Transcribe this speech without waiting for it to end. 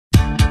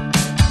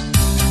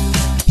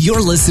You're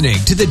listening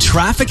to the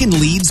Traffic and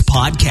Leads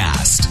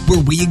podcast, where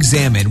we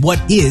examine what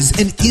is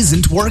and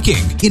isn't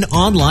working in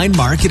online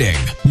marketing.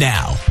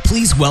 Now,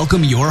 please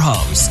welcome your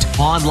host,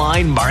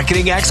 online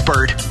marketing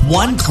expert,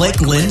 One Click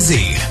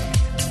Lindsay.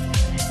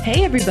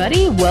 Hey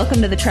everybody,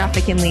 welcome to the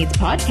Traffic and Leads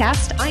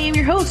podcast. I am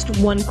your host,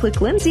 One Click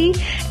Lindsay,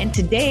 and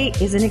today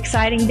is an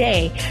exciting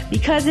day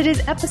because it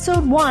is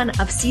episode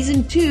 1 of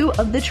season 2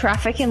 of the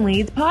Traffic and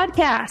Leads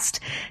podcast.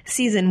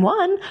 Season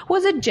 1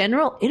 was a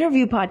general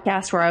interview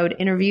podcast where I would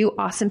interview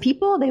awesome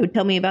people. They would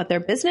tell me about their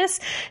business,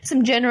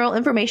 some general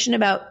information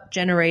about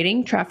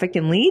generating traffic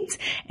and leads,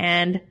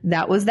 and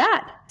that was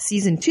that.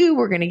 Season 2,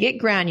 we're going to get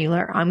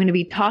granular. I'm going to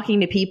be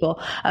talking to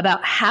people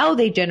about how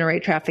they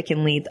generate traffic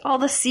and leads, all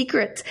the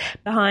secrets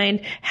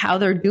behind how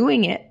they're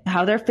doing it,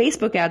 how their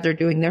Facebook ads are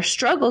doing, their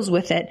struggles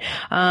with it,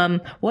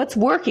 what's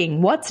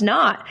working, what's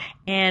not.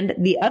 And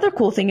the other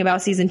cool thing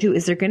about season 2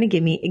 is they're going to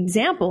give me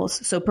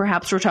examples. So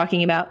perhaps we're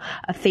talking about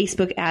a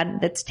Facebook ad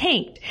that's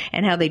tanked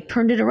and how they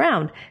turned it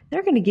around.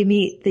 They're going to give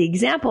me the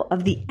example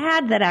of the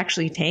ad that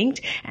actually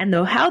tanked and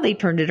how they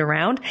turned it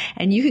around.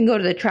 And you can go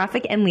to the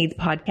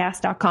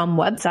trafficandleadspodcast.com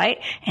website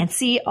and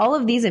see all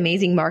of these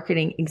amazing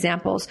marketing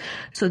examples.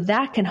 So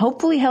that can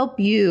hopefully help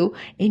you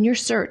in your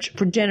search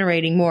for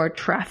generating more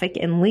traffic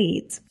and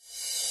leads.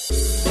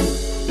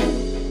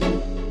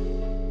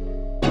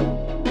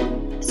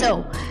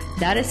 So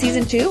that is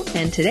season 2,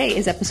 and today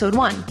is episode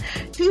 1.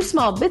 2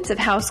 small bits of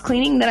house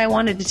cleaning that I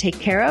wanted to take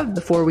care of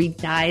before we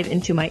dive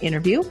into my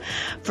interview.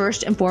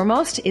 First and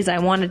foremost is I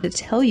wanted to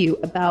tell you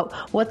about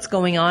what's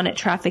going on at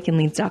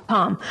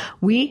trafficandleads.com.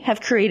 We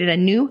have created a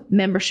new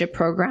membership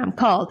program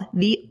called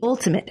the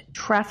Ultimate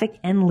Traffic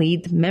and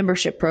Leads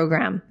Membership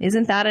Program.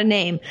 Isn't that a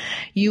name?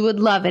 You would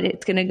love it.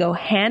 It's going to go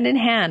hand in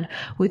hand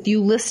with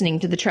you listening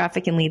to the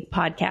Traffic and Leads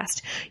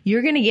podcast.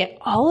 You're going to get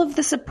all of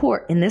the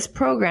support in this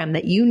program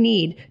that you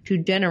need to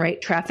generate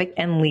traffic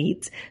and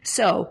leads.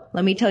 So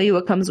let me tell you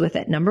what comes with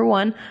it. Number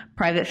 1,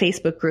 private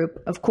Facebook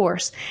group. Of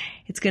course,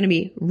 it's going to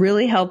be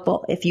really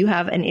helpful. If you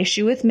have an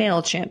issue with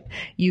MailChimp,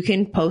 you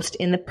can post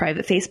in the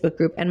private Facebook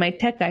group and my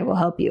tech guy will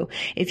help you.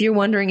 If you're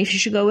wondering if you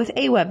should go with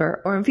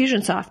Aweber or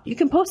Infusionsoft, you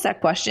can post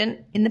that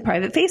question in the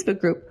private Facebook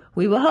group.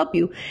 We will help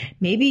you.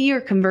 Maybe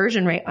your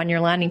conversion rate on your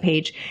landing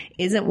page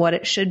isn't what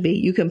it should be.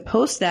 You can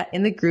post that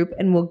in the group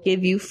and we'll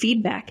give you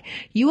feedback.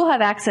 You will have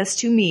access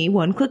to me,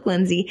 One Click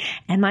Lindsay,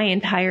 and my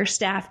entire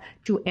staff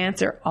to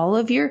answer all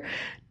of your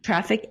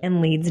traffic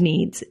and leads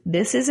needs.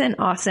 This is an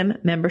awesome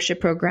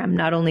membership program.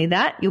 Not only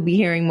that, you'll be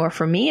hearing more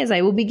from me as I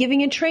will be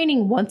giving a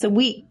training once a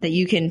week that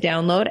you can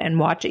download and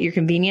watch at your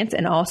convenience,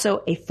 and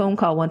also a phone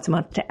call once a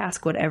month to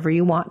ask whatever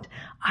you want.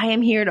 I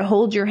am here to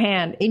hold your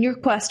hand in your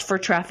quest for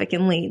traffic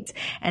and leads,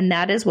 and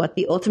that is what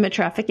the Ultimate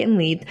Traffic and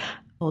Leads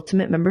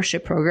Ultimate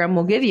Membership Program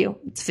will give you.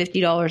 It's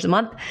 $50 a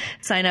month.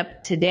 Sign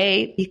up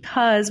today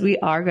because we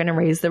are going to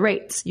raise the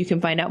rates. You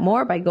can find out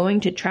more by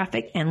going to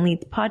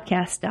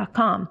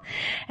trafficandleadspodcast.com.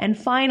 And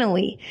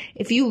finally,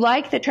 if you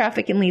like the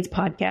Traffic and Leads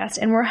podcast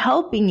and we're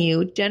helping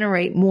you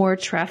generate more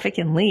traffic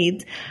and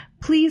leads,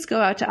 please go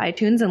out to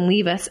iTunes and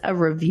leave us a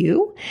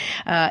review.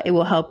 It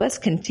will help us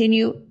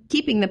continue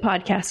keeping the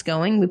podcast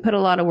going. We put a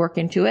lot of work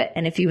into it.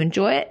 And if you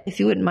enjoy it, if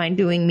you wouldn't mind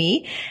doing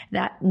me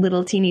that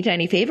little teeny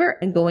tiny favor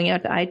and going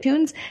out to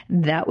iTunes,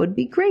 that would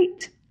be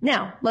great.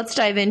 Now, let's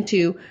dive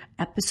into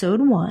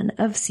episode 1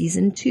 of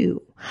season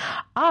 2.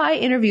 I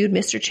interviewed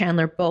Mr.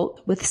 Chandler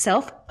Bolt with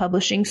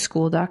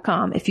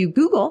selfpublishingschool.com. If you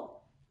Google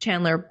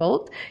Chandler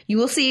Bolt, you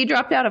will see he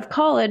dropped out of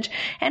college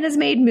and has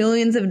made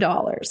millions of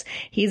dollars.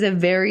 He's a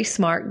very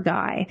smart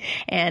guy,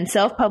 and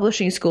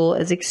Self-Publishing School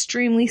is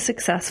extremely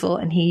successful,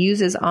 and he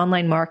uses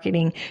online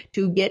marketing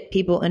to get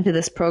people into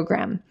this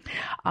program.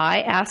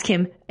 I ask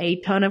him a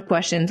ton of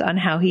questions on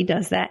how he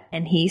does that,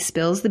 and he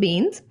spills the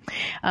beans.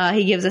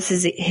 He gives us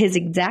his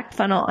exact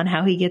funnel on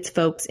how he gets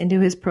folks into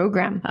his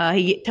program.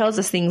 He tells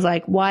us things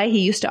like why he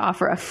used to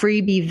offer a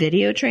freebie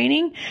video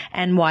training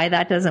and why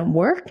that doesn't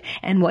work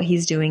and what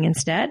he's doing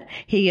instead.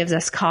 He gives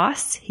us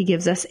costs. He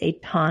gives us a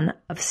ton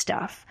of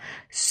stuff.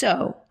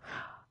 So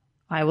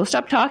I will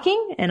stop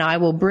talking and I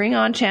will bring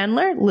on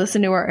Chandler.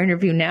 Listen to our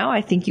interview now.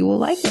 I think you will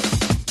like it.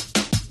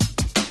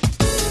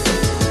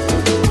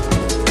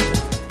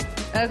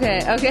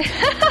 Okay.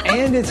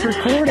 And it's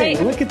recording.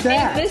 Hey, look at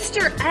that. Hey,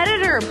 Mr.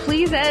 Editor,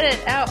 please edit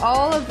out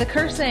all of the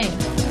cursing.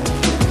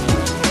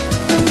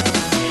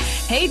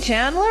 Hey,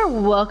 Chandler,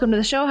 welcome to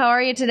the show. How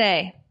are you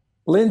today?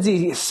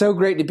 Lindsay, so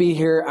great to be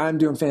here. I'm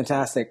doing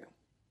fantastic.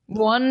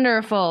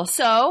 Wonderful.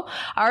 So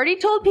I already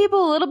told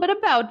people a little bit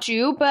about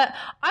you, but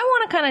I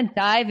want to kind of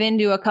dive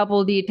into a couple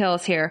of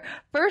details here.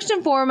 First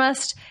and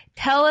foremost,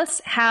 tell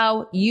us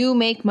how you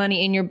make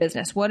money in your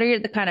business. What are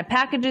the kind of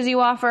packages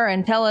you offer,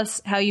 and tell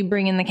us how you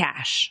bring in the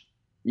cash.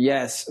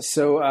 Yes.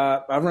 So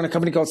I run a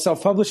company called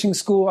Self-Publishing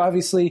School.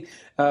 Obviously,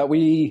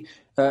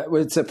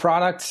 it's a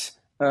product.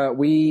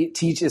 We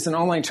teach, it's an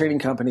online training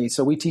company.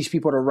 So we teach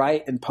people to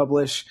write and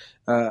publish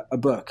a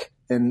book.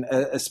 And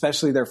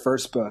especially their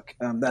first book.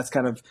 That's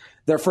kind of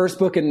their first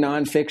book in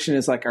nonfiction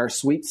is like our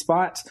sweet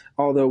spot,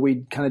 although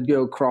we kind of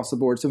go across the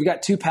board. So we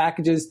got 2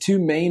 packages, 2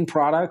 main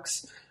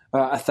products.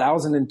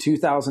 $1,000 and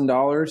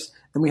 $2,000.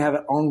 Then we have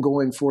an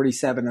ongoing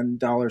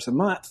 $47 a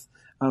month.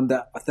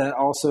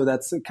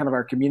 That's kind of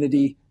our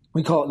community.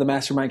 We call it the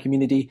mastermind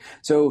community.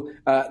 So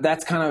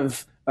that's kind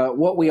of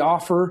what we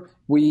offer.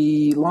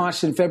 We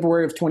launched in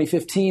February of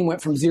 2015,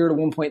 went from 0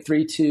 to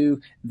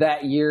 1.32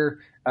 that year.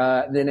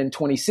 Then in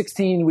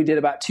 2016, we did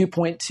about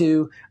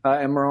 2.2,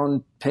 and we're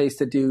on pace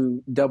to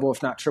do double,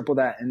 if not triple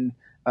that in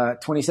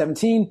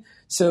 2017.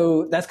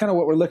 So that's kind of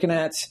what we're looking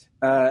at,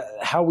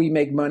 how we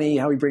make money,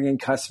 how we bring in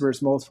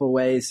customers multiple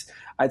ways.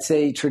 I'd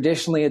say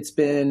traditionally it's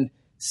been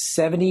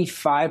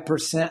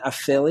 75%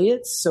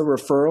 affiliates, so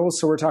referrals.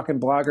 So we're talking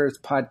bloggers,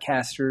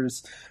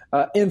 podcasters,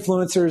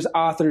 influencers,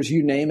 authors,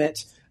 you name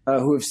it,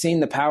 who have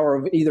seen the power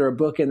of either a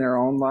book in their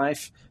own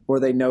life or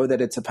they know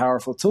that it's a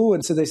powerful tool.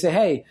 And so they say,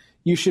 hey,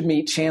 you should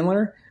meet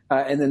Chandler,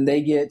 and then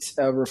they get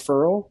a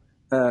referral,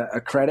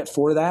 a credit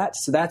for that.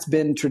 So that's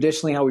been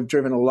traditionally how we've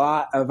driven a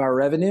lot of our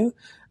revenue.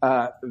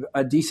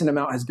 A decent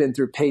amount has been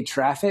through paid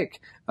traffic.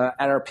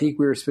 At our peak,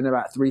 we were spending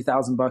about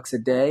 $3,000 a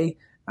day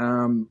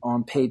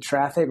on paid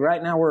traffic.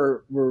 Right now,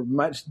 we're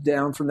much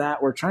down from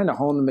that. We're trying to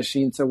hone the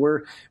machine, so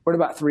we're at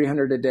about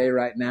 $300 a day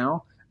right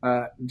now.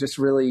 Just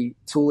really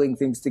tooling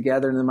things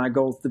together, and then my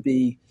goal is to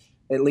be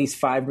at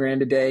least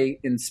 $5,000 a day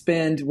in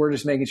spend. We're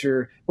just making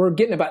sure we're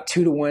getting about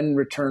 2-to-1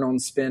 return on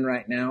spend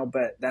right now,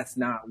 but that's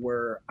not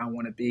where I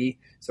want to be.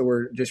 So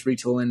we're just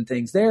retooling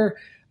things there.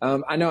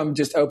 I know I'm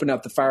just opening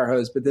up the fire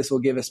hose, but this will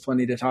give us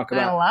plenty to talk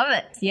about. I love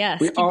it. Yes.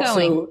 Keep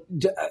going.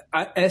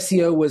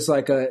 SEO was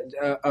like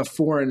a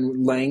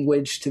foreign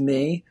language to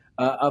me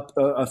up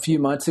a few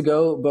months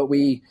ago, but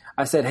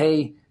I said,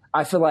 hey,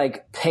 I feel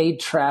like paid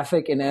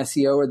traffic and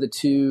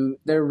SEO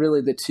they're really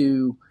the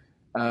two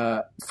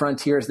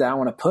frontiers that I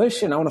want to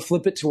push, and I want to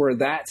flip it to where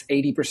that's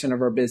 80%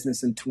 of our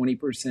business and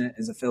 20%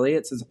 is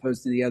affiliates, as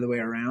opposed to the other way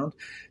around.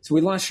 So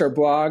we launched our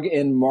blog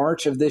in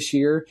March of this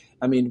year.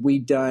 I mean,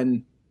 we'd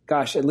done,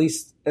 at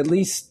least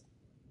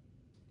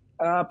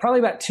probably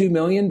about 2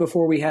 million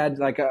before we had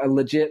like a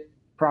legit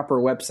proper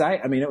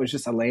website. I mean, it was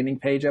just a landing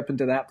page up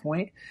until that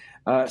point.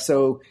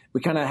 So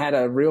we kind of had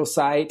a real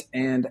site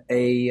and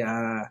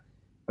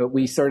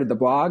we started the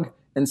blog.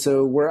 And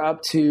so we're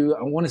up to,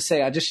 I want to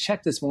say, I just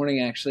checked this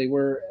morning, actually,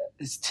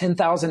 it's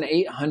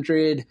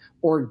 10,800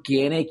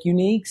 organic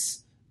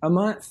uniques a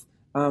month.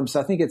 So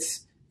I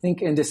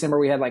think in December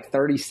we had like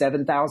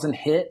 37,000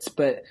 hits,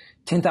 but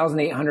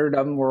 10,800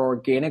 of them were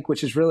organic,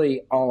 which is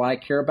really all I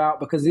care about,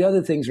 because the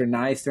other things are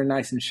nice. They're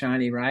nice and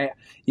shiny, right?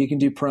 You can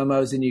do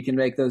promos and you can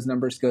make those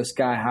numbers go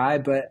sky high,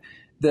 but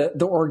the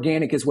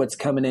organic is what's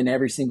coming in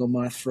every single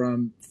month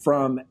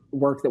from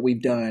work that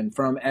we've done,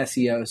 from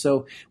SEO.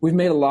 So we've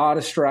made a lot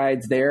of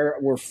strides there.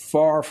 We're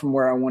far from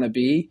where I want to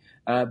be,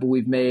 but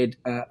we've made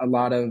a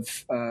lot of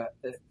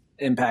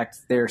impact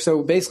there.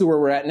 So basically where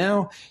we're at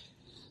now,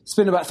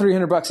 spend about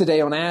 $300 a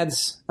day on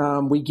ads.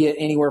 We get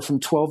anywhere from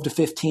 12 to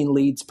 15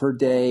 leads per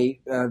day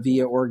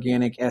via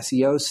organic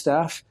SEO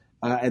stuff.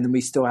 And then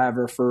we still have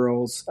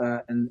referrals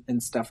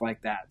and stuff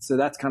like that. So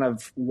that's kind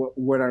of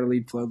what our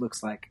lead flow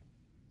looks like.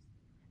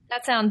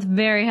 That sounds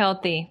very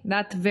healthy.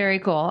 That's very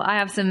cool. I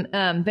have some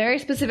very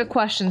specific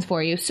questions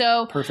for you.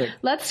 So perfect.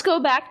 Let's go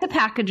back to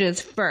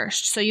packages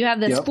first. So you have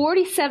this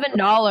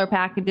 $47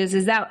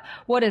 packages.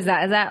 What is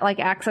that? Is that like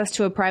access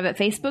to a private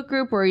Facebook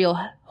group where you'll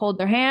hold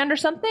their hand or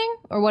something?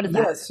 Or what is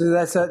that? Yes,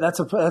 so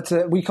that's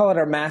we call it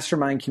our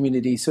mastermind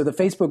community. So the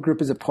Facebook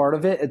group is a part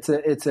of it.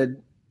 It's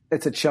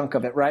a chunk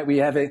of it, right? We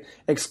have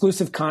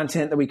exclusive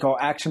content that we call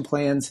action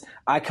plans.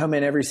 I come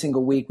in every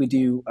single week. We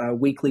do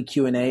weekly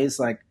Q&As,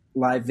 like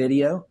live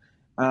video.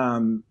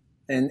 And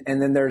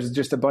then there's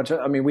just a bunch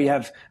of, we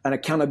have an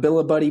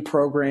accountability buddy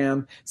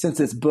program. Since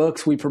it's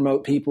books, we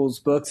promote people's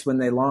books when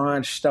they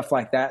launch, stuff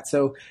like that.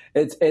 So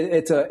it's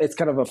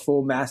kind of a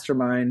full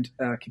mastermind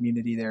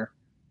community there.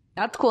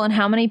 That's cool. And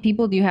how many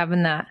people do you have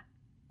in that?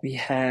 We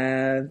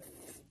have,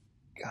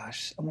 I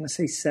want to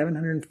say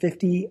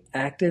 750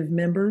 active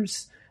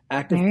members,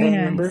 paying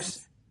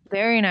members.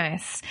 Very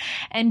nice.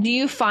 And do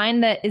you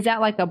find is that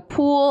like a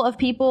pool of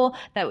people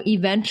that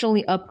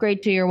eventually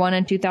upgrade to your $1,000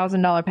 and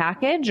 $2,000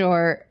 package,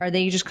 or are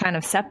they just kind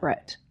of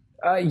separate?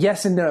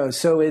 Yes and no.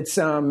 So it's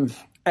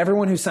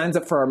everyone who signs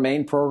up for our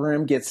main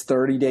program gets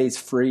 30 days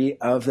free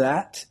of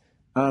that.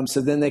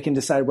 So then they can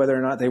decide whether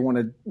or not they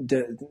want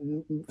to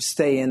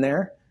stay in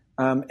there.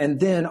 And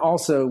then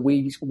also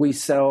we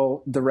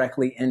sell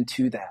directly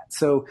into that.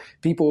 So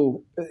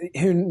people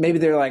who maybe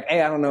they're like,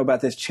 hey, I don't know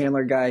about this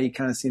Chandler guy. He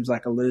kind of seems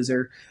like a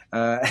loser.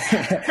 Or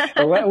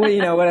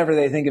whatever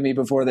they think of me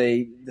before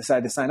they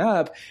decide to sign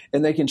up,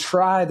 and they can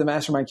try the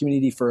mastermind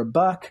community for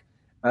 $1.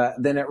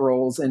 Then it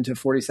rolls into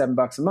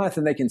 $47 a month,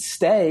 and they can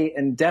stay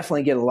and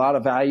definitely get a lot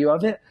of value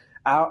out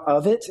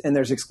of it. And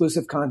there's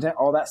exclusive content,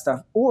 all that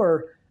stuff.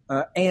 Or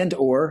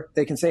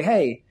they can say,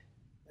 hey,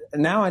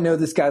 now I know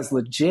this guy's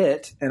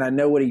legit and I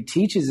know what he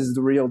teaches is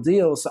the real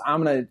deal. So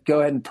I'm going to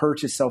go ahead and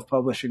purchase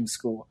Self-Publishing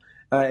School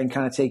and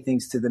kind of take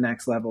things to the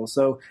next level.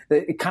 So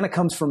it kind of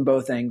comes from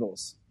both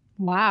angles.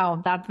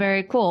 Wow, that's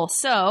very cool.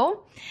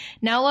 So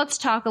now let's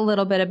talk a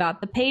little bit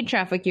about the paid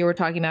traffic you were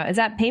talking about. Is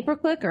that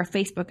pay-per-click or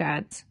Facebook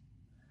ads?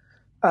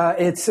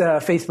 It's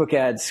Facebook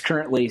ads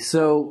currently.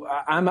 So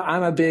I'm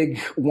a big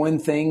One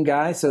Thing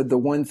guy. So The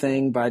One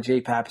Thing by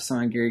Jay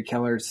Papasan, Gary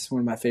Keller is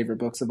one of my favorite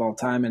books of all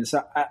time. And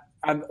so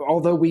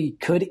although we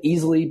could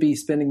easily be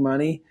spending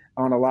money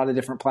on a lot of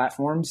different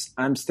platforms,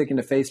 I'm sticking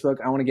to Facebook.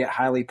 I want to get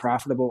highly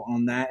profitable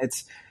on that.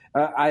 It's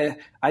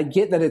I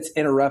get that it's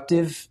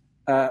interruptive,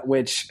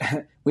 which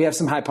we have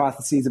some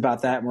hypotheses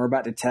about that. And we're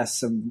about to test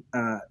some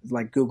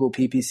like Google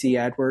PPC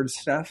AdWords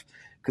stuff,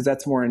 because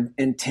that's more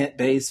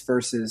intent-based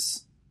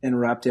versus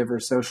interruptive or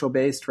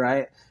social-based,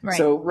 right?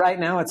 So right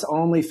now it's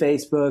only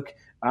Facebook.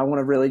 I want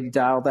to really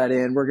dial that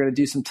in. We're going to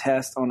do some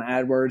tests on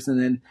AdWords, and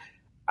then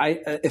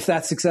if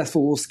that's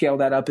successful, we'll scale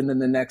that up. And then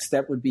the next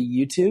step would be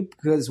YouTube,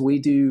 because we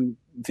do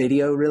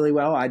video really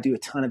well. I do a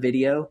ton of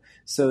video.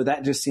 So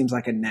that just seems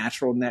like a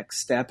natural next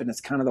step, and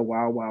it's kind of the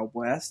wild, wild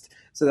west.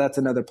 So that's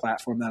another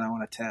platform that I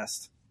want to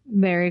test.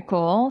 Very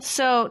cool.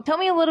 So tell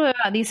me a little bit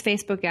about these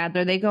Facebook ads.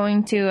 Are they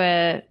going to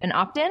an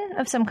opt-in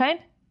of some kind?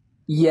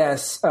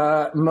 Yes,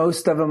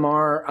 most of them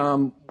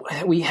are.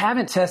 We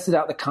haven't tested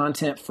out the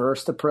content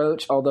first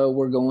approach, although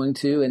we're going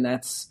to, and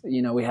that's,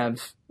 we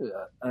have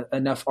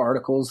enough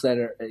articles that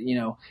are,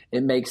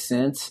 it makes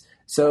sense.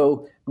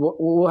 So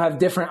we'll have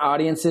different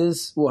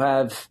audiences. We'll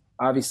have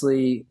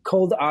obviously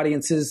cold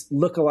audiences,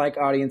 lookalike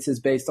audiences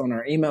based on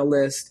our email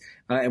list.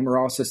 And we're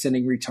also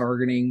sending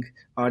retargeting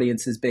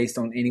audiences based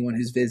on anyone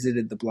who's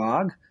visited the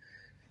blog.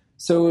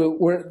 So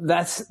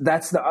those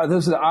are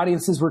the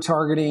audiences we're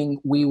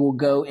targeting. We will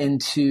go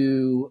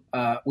into,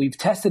 we've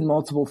tested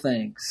multiple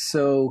things.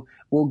 So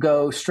we'll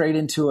go straight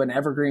into an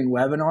evergreen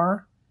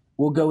webinar.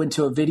 We'll go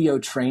into a video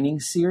training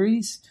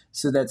series.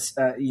 So that's,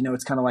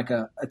 it's kind of like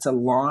it's a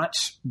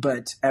launch,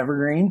 but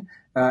evergreen.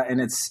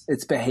 And it's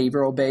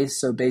behavioral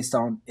based. So based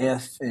on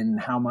if and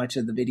how much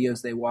of the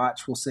videos they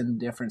watch, we'll send them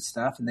different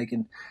stuff, and they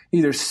can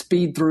either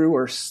speed through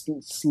or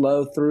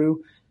slow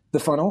through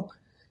the funnel.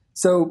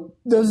 So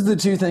those are the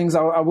two things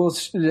I will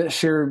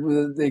share.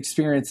 The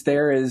experience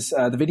there is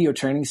the video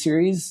training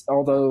series,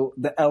 although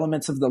the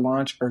elements of the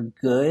launch are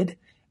good.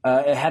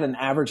 It had an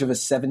average of a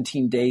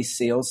 17-day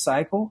sales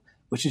cycle,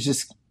 which is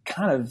just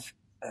kind of,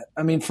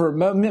 for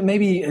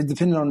maybe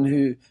depending on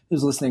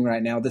who's listening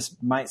right now, this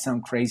might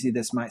sound crazy.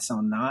 This might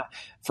sound not.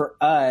 For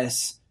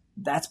us,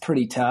 that's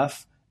pretty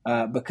tough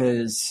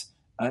because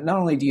not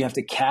only do you have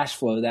to cash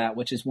flow that,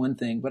 which is one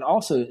thing, but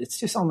also it's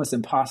just almost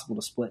impossible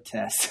to split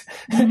test.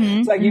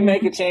 It's like you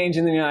make a change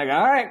and then you're like,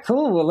 all right,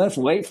 cool. Well, let's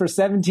wait for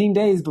 17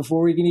 days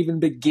before we can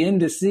even begin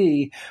to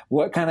see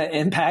what kind of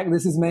impact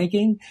this is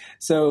making.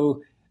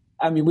 So,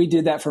 we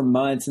did that for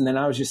months, and then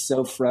I was just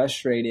so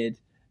frustrated.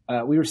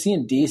 We were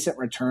seeing decent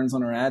returns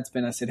on our ad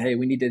spend. I said, hey,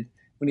 we need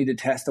to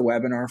test a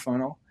webinar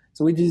funnel.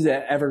 So we do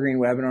that evergreen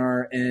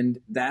webinar, and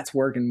that's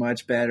working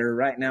much better.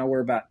 Right now, we're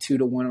about 2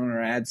 to 1 on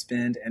our ad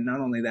spend. And not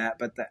only that,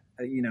 but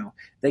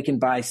they can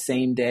buy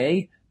same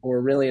day,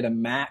 or really at a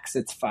max,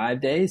 it's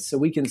 5 days. So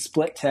we can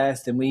split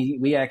test, and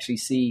we actually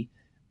see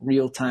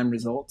real-time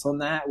results on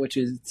that, which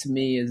is, to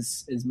me,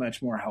 is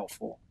much more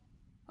helpful.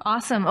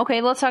 Awesome.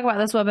 Okay, let's talk about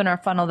this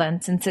webinar funnel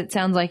then, since it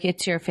sounds like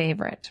it's your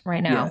favorite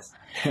right now.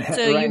 Yes.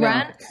 So you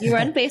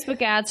run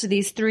Facebook ads to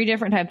these 3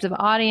 different types of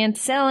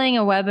audience, selling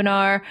a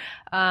webinar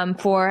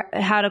for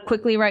how to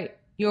quickly write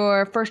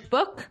your first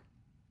book.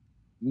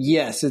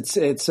 Yes,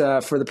 it's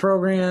for the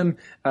program,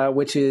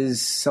 which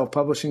is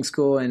Self-Publishing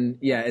School. And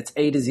it's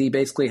A to Z,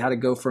 basically how to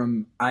go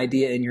from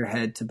idea in your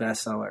head to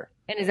bestseller.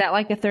 And is that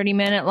like a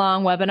 30-minute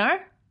long webinar?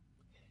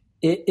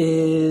 It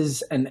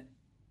is an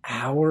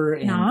hour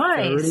and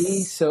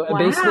 30. So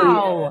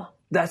basically,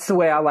 that's the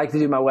way I like to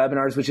do my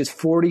webinars, which is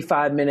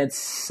 45 minutes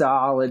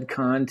solid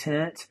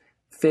content,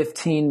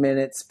 15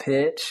 minutes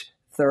pitch,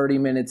 30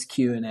 minutes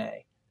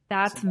Q&A.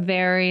 That's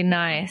very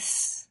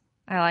nice.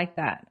 I like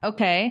that.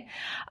 Okay.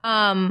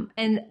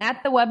 And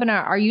at the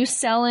webinar, are you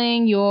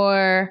selling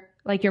your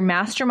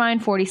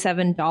mastermind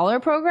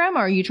 $47 program,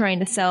 or are you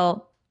trying to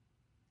sell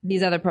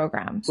these other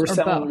programs? We're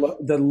selling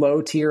the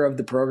low tier of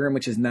the program,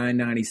 which is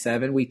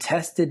 $9.97. We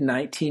tested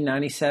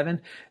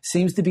 $19.97.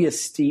 Seems to be a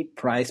steep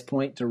price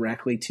point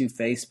directly to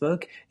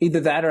Facebook. Either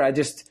that, or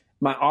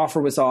my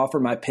offer was off, or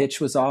my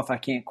pitch was off. I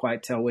can't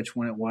quite tell which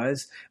one it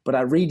was, but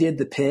I redid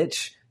the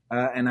pitch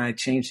and I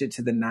changed it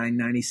to the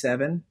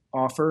 $9.97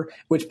 offer,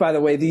 which, by the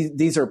way,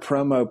 these are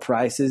promo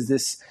prices.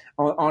 This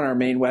on our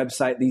main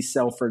website, these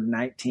sell for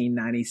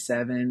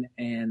 $19.97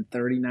 and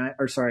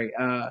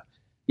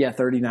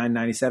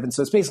 $39.97.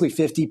 So it's basically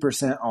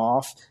 50%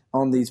 off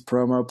on these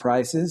promo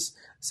prices.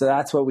 So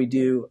that's what we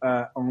do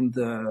on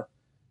the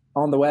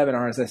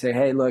webinars. I say,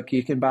 hey, look,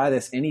 you can buy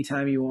this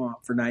anytime you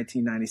want for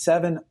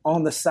 $19.97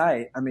 on the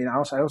site.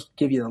 I'll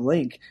give you the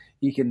link.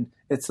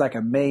 It's like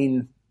a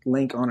main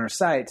link on our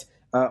site.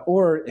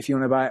 Or if you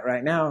want to buy it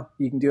right now,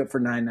 you can do it for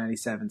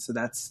 $9.97. So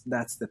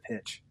that's the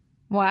pitch.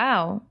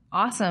 Wow.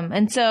 Awesome.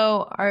 And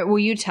so will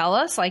you tell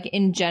us,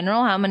 in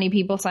general, how many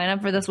people sign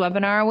up for this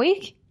webinar a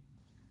week?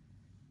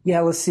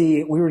 Yeah, let's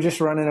see. We were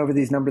just running over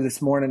these numbers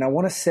this morning. I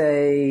want to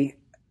say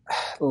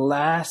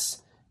we're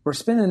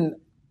spending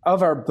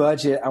of our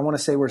budget. I want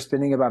to say we're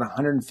spending about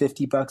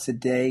 $150 a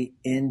day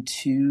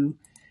into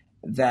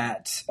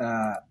that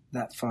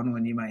funnel,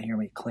 and you might hear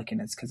me clicking.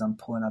 It's because I'm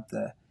pulling up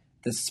the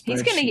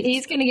spreadsheet.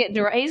 He's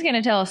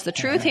gonna tell us the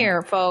truth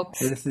here, folks.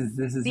 This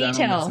is details.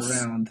 I don't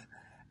mess around.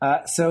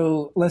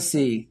 So let's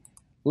see.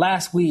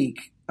 Last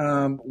week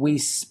we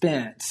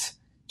spent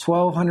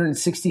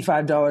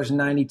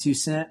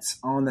 $1,265.92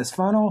 on this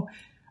funnel.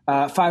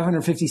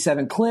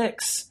 557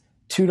 clicks.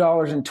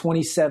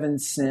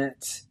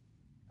 $2.27.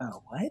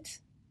 Oh, what?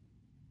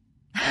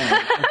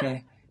 Oh,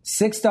 okay.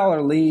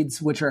 $6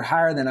 leads, which are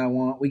higher than I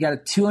want. We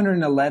got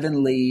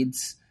 211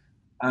 leads.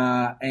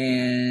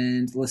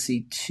 And let's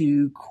see,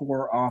 2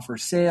 core offer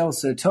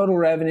sales. So total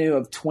revenue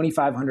of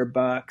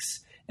 $2,500,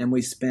 and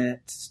we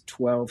spent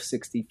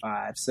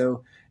 $1,265.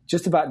 So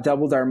just about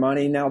doubled our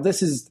money. Now,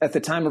 this is at the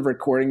time of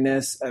recording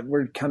this,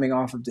 we're coming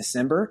off of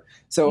December.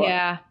 So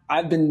yeah.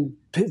 I've been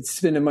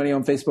spending money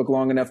on Facebook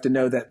long enough to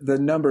know that the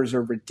numbers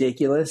are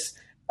ridiculous.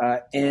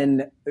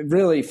 And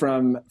really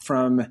from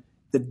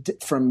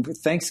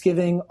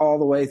Thanksgiving all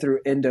the way through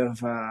end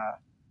of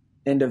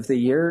the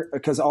year,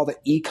 because all the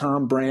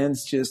e-com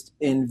brands just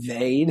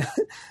invade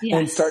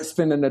and start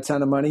spending a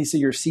ton of money. So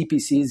your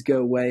CPCs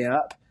go way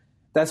up.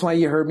 That's why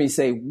you heard me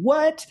say,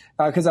 what?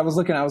 Because I was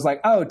looking, I was like,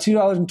 oh,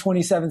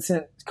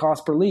 $2.27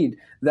 cost per lead.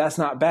 That's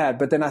not bad.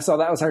 But then I saw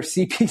that was our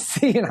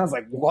CPC, and I was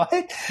like,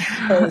 what?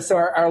 So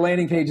our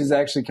landing page is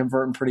actually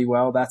converting pretty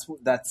well. That's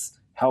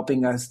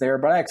helping us there.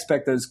 But I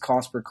expect those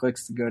cost per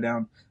clicks to go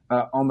down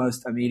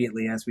almost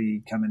immediately as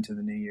we come into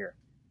the new year.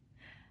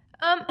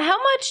 How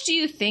much do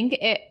you think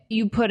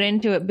you put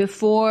into it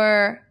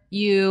before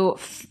you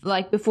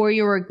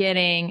were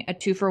getting a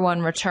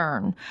 2-for-1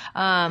 return?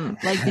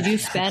 Did you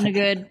spend a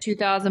good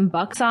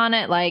 $2,000 on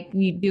it? Like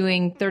you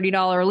doing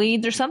 $30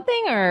 leads or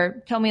something?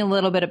 Or tell me a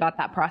little bit about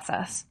that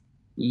process.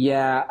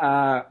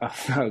 Yeah.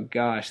 Oh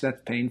gosh,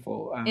 that's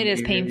painful. It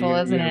is painful,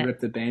 isn't it? Rip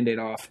the Band-Aid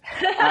off.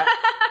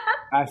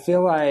 I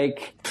feel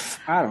like,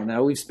 I don't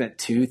know, we've spent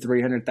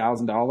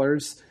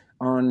 $200,000-$300,000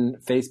 on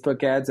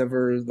Facebook ads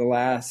over the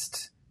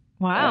last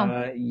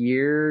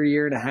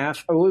year and a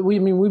half.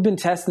 We've been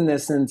testing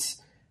this since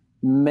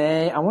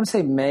May. I want to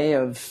say May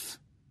of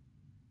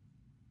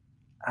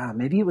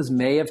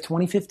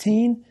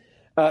 2015.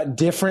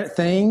 Different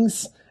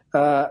things.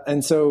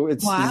 And so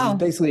it's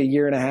basically a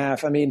year and a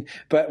half. I mean,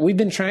 but we've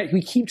been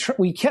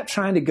we kept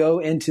trying to go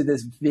into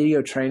this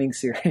video training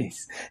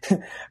series.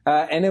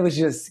 And it was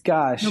just,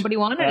 gosh. Nobody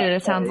wanted it,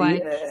 it sounds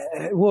like.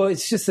 Well,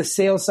 it's just the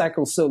sales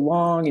cycle is so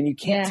long, and you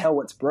can't tell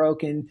what's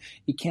broken.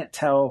 You can't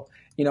tell,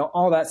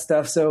 all that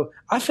stuff. So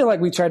I feel like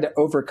we tried to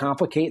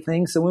overcomplicate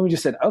things. So when we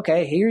just said,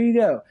 okay, here you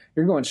go,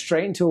 you're going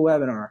straight into a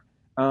webinar.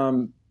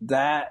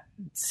 That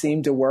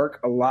seemed to work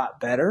a lot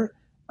better.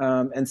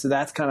 And so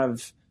that's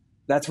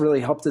really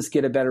helped us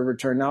get a better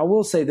return. Now, I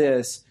will say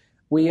this.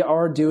 We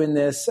are doing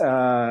this.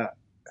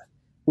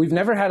 We've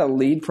never had a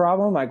lead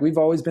problem. Like, we've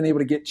always been able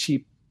to get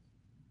cheap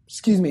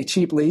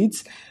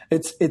leads.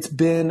 It's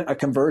been a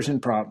conversion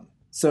problem.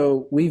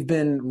 So we've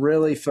been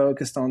really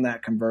focused on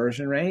that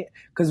conversion rate,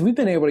 because we've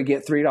been able to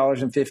get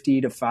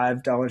 $3.50 to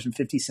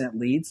 $5.50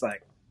 leads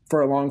like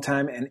for a long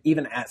time, and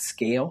even at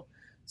scale.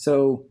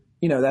 So,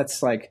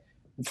 that's like,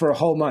 for a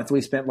whole month, we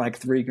spent like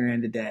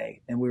 $3,000 a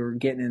day, and we were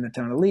getting in a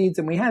ton of leads,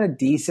 and we had a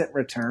decent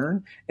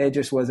return. It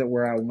just wasn't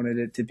where I wanted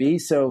it to be.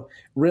 So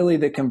really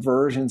the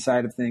conversion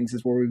side of things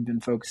is where we've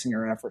been focusing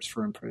our efforts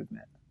for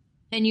improvement.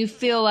 And you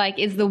feel like,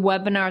 is the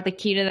webinar the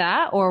key to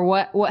that, or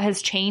what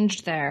has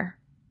changed there?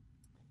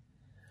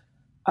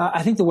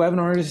 I think the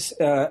webinars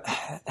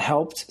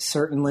helped,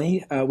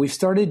 certainly. We've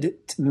started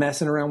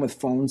messing around with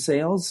phone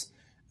sales.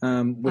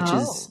 Which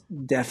is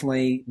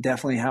definitely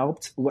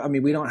helped. I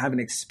mean, we don't have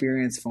an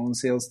experienced phone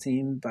sales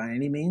team by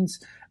any means.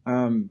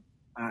 I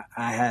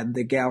had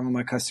the gal on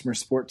my customer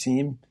support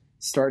team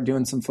start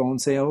doing some phone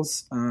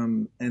sales.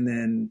 And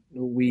then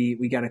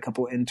we got a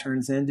couple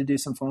interns in to do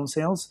some phone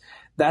sales.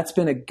 That's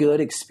been a good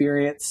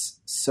experience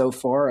so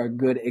far, a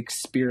good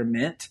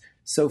experiment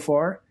so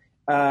far.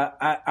 We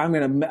are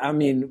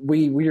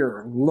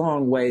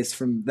long ways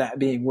from that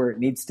being where it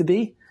needs to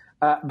be.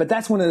 But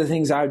that's one of the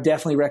things I would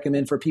definitely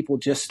recommend for people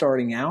just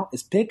starting out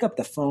is pick up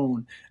the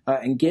phone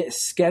and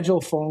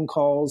schedule phone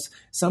calls.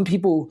 Some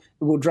people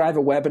will drive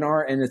a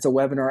webinar, and it's a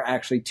webinar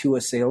actually to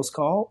a sales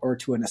call or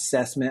to an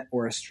assessment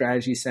or a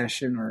strategy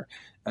session, or,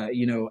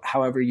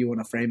 however you want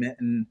to frame it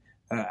and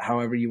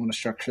however you want to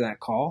structure that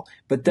call.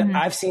 But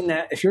I've seen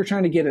that if you're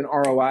trying to get an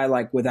ROI,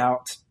 like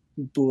without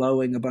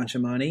blowing a bunch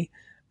of money,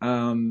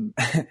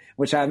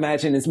 which I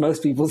imagine is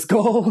most people's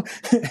goal. I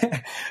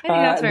think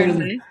that's fair to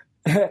say.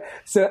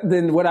 So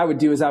then what I would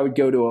do is I would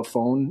go to a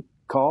phone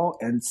call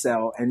and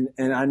sell. And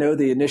I know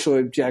the initial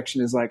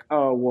objection is like,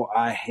 oh, well,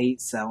 I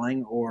hate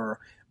selling, or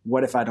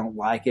what if I don't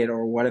like it,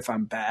 or what if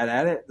I'm bad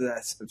at it?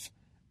 That's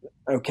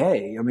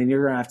okay. I mean,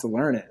 you're going to have to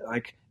learn it.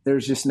 Like,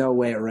 there's just no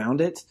way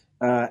around it.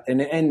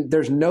 And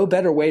there's no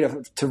better way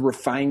to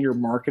refine your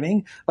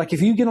marketing. Like,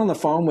 if you get on the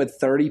phone with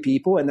 30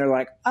 people and they're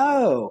like,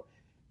 oh,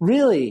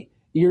 really?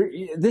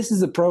 This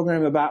is a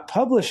program about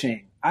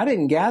publishing. I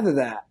didn't gather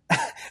that.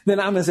 then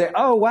I'm going to say,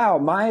 oh, wow,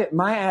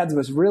 my ads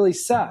must really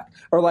suck.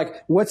 Or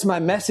like, what's my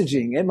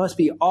messaging? It must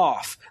be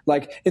off.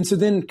 Like, and so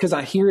then, because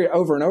I hear it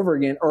over and over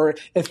again, or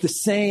if the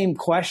same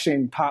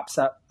question pops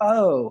up,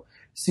 oh,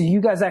 so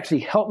you guys actually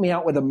helped me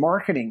out with the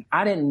marketing.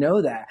 I didn't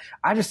know that.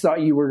 I just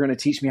thought you were going to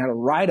teach me how to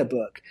write a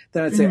book.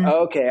 Then I'd say,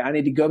 okay, I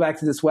need to go back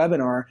to this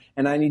webinar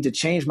and I need to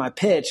change my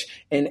pitch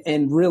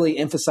and really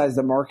emphasize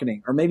the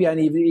marketing. Or maybe I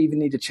even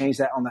need to change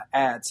that on the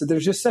ad. So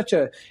there's just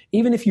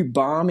even if you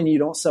bomb and you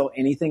don't sell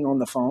anything on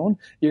the phone,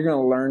 you're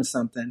going to learn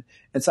something.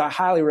 And so I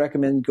highly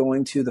recommend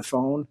going to the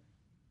phone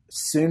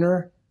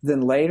sooner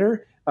than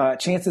later.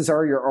 Chances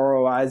are your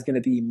ROI is going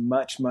to be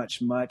much,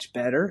 much, much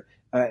better.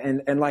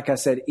 And like I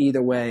said,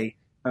 either way,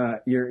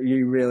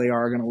 you really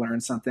are going to learn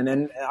something.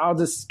 And I'll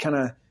just kind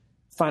of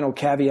final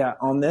caveat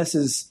on this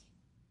is,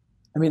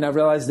 I mean, I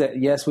realize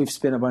that yes, we've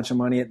spent a bunch of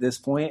money at this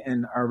point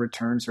and our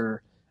returns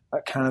are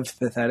kind of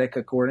pathetic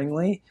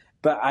accordingly,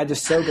 but I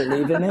just so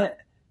believe in it.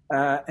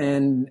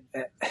 And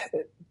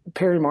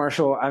Perry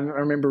Marshall, I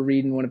remember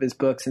reading one of his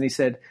books and he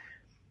said,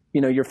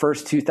 your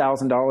first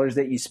 $2,000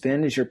 that you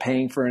spend is you're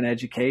paying for an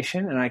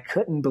education. And I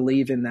couldn't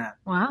believe in that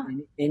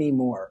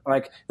anymore.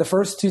 Like the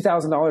first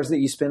 $2,000 that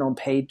you spend on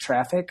paid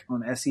traffic,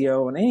 on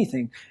SEO, on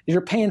anything, is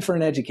you're paying for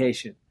an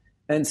education.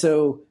 And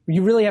so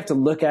you really have to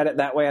look at it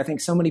that way. I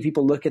think so many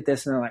people look at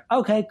this and they're like,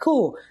 okay,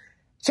 cool.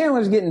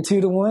 Chandler's getting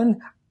 2-to-1.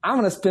 I'm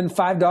going to spend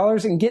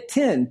 $5 and get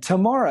 10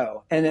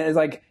 tomorrow. And it's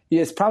like,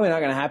 it's probably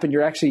not going to happen.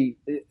 You're actually,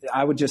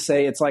 I would just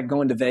say it's like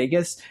going to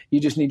Vegas. You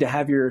just need to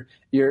have your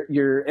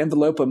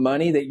envelope of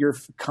money that you're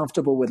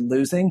comfortable with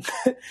losing.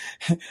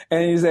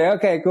 And you say,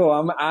 okay, cool.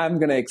 I'm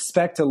going to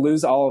expect to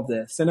lose all of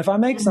this. And if I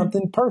make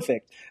something,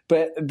 perfect.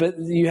 But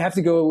you have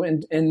to go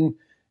in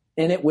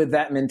it with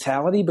that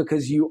mentality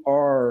because you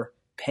are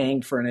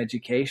paying for an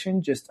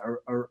education, just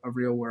a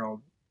real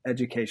world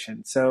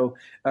education. So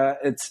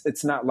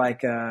it's not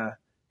like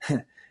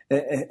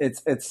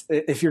it's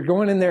if you're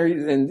going in there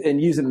and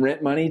using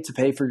rent money to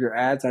pay for your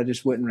ads, I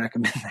just wouldn't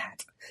recommend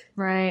that.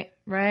 Right.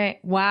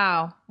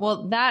 Wow.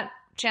 Well, that,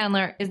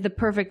 Chandler, is the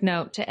perfect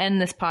note to end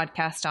this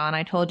podcast on.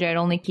 I told you I'd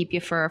only keep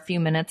you for a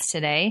few minutes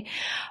today,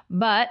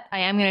 but I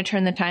am going to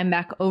turn the time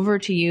back over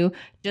to you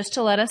just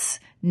to let us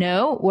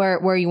know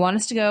where you want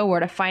us to go, where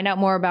to find out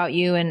more about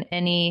you, and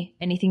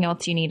anything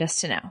else you need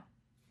us to know.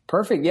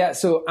 Perfect. Yeah.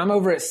 So I'm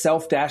over at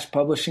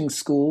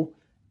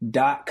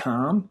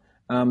self-publishingschool.com.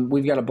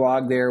 We've got a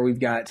blog there.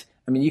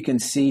 You can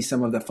see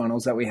some of the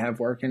funnels that we have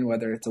working,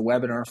 whether it's a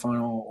webinar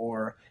funnel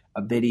or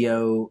a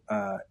video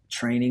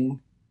training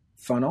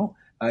funnel.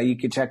 You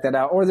can check that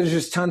out. Or there's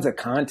just tons of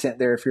content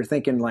there. If you're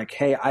thinking like,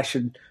 hey, I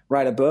should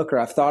write a book, or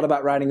I've thought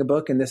about writing a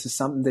book and this is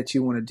something that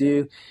you want to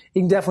do,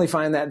 you can definitely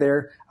find that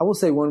there. I will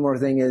say one more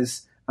thing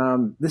is,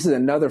 this is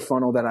another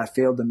funnel that I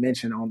failed to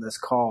mention on this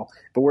call,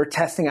 but we're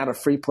testing out a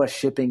free plus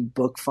shipping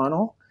book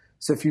funnel.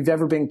 So if you've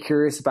ever been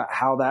curious about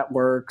how that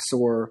works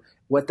or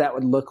what that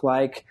would look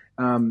like,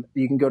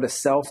 you can go to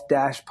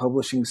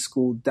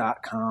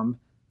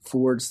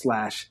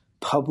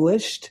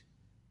self-publishingschool.com/published.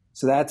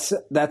 So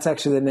that's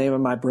actually the name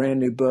of my brand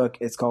new book.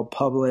 It's called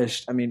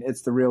Published. I mean,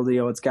 it's the real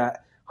deal. It's got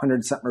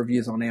 100-something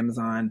reviews on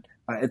Amazon.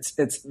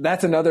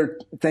 That's another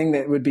thing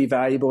that would be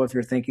valuable if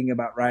you're thinking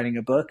about writing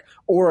a book,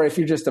 or if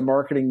you're just a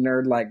marketing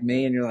nerd like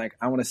me and you're like,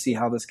 I want to see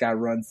how this guy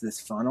runs this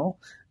funnel,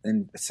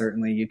 then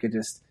certainly you could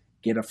just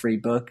get a free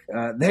book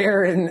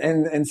there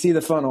and see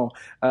the funnel.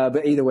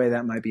 But either way,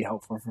 that might be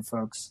helpful for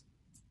folks.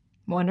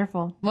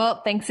 Wonderful.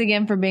 Well, thanks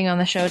again for being on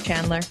the show,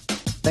 Chandler.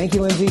 Thank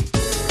you, Lindsay.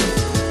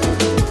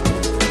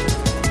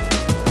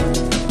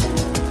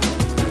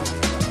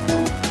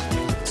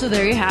 So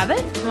there you have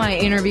it, my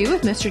interview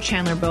with Mr.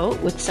 Chandler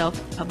Boat with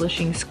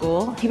Self-Publishing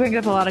School. He brings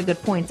up a lot of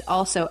good points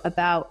also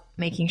about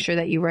making sure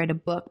that you write a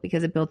book,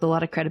 because it builds a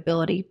lot of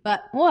credibility. But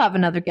we'll have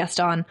another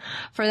guest on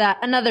for that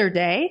another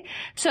day.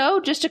 So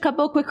just a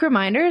couple of quick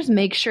reminders.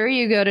 Make sure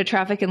you go to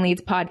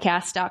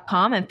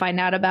trafficandleadspodcast.com and find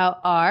out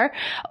about our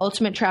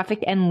Ultimate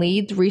Traffic and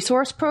Leads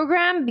resource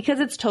program, because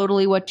it's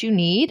totally what you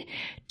need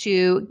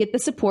to get the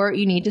support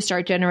you need to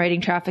start generating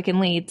traffic and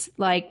leads.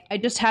 Like, I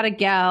just had a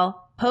gal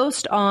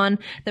post on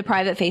the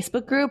private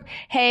Facebook group,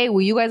 hey,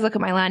 will you guys look at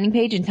my landing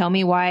page and tell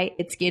me why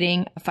it's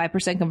getting a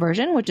 5%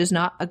 conversion, which is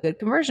not a good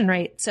conversion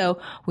rate.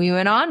 So we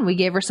went on, we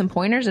gave her some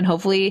pointers, and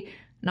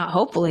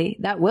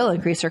that will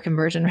increase her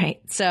conversion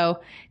rate.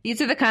 So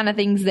these are the kind of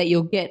things that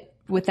you'll get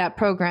with that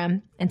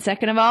program. And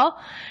second of all,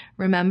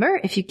 remember,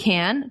 if you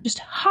can, just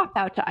hop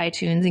out to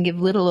iTunes and give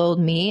little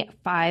old me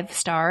 5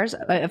 stars.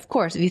 Of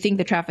course, if you think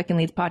the Traffic and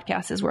Leads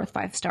podcast is worth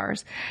 5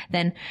 stars,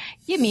 then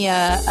give me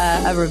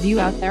a review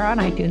out there on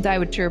iTunes. I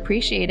would sure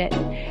appreciate it.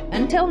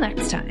 Until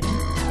next time.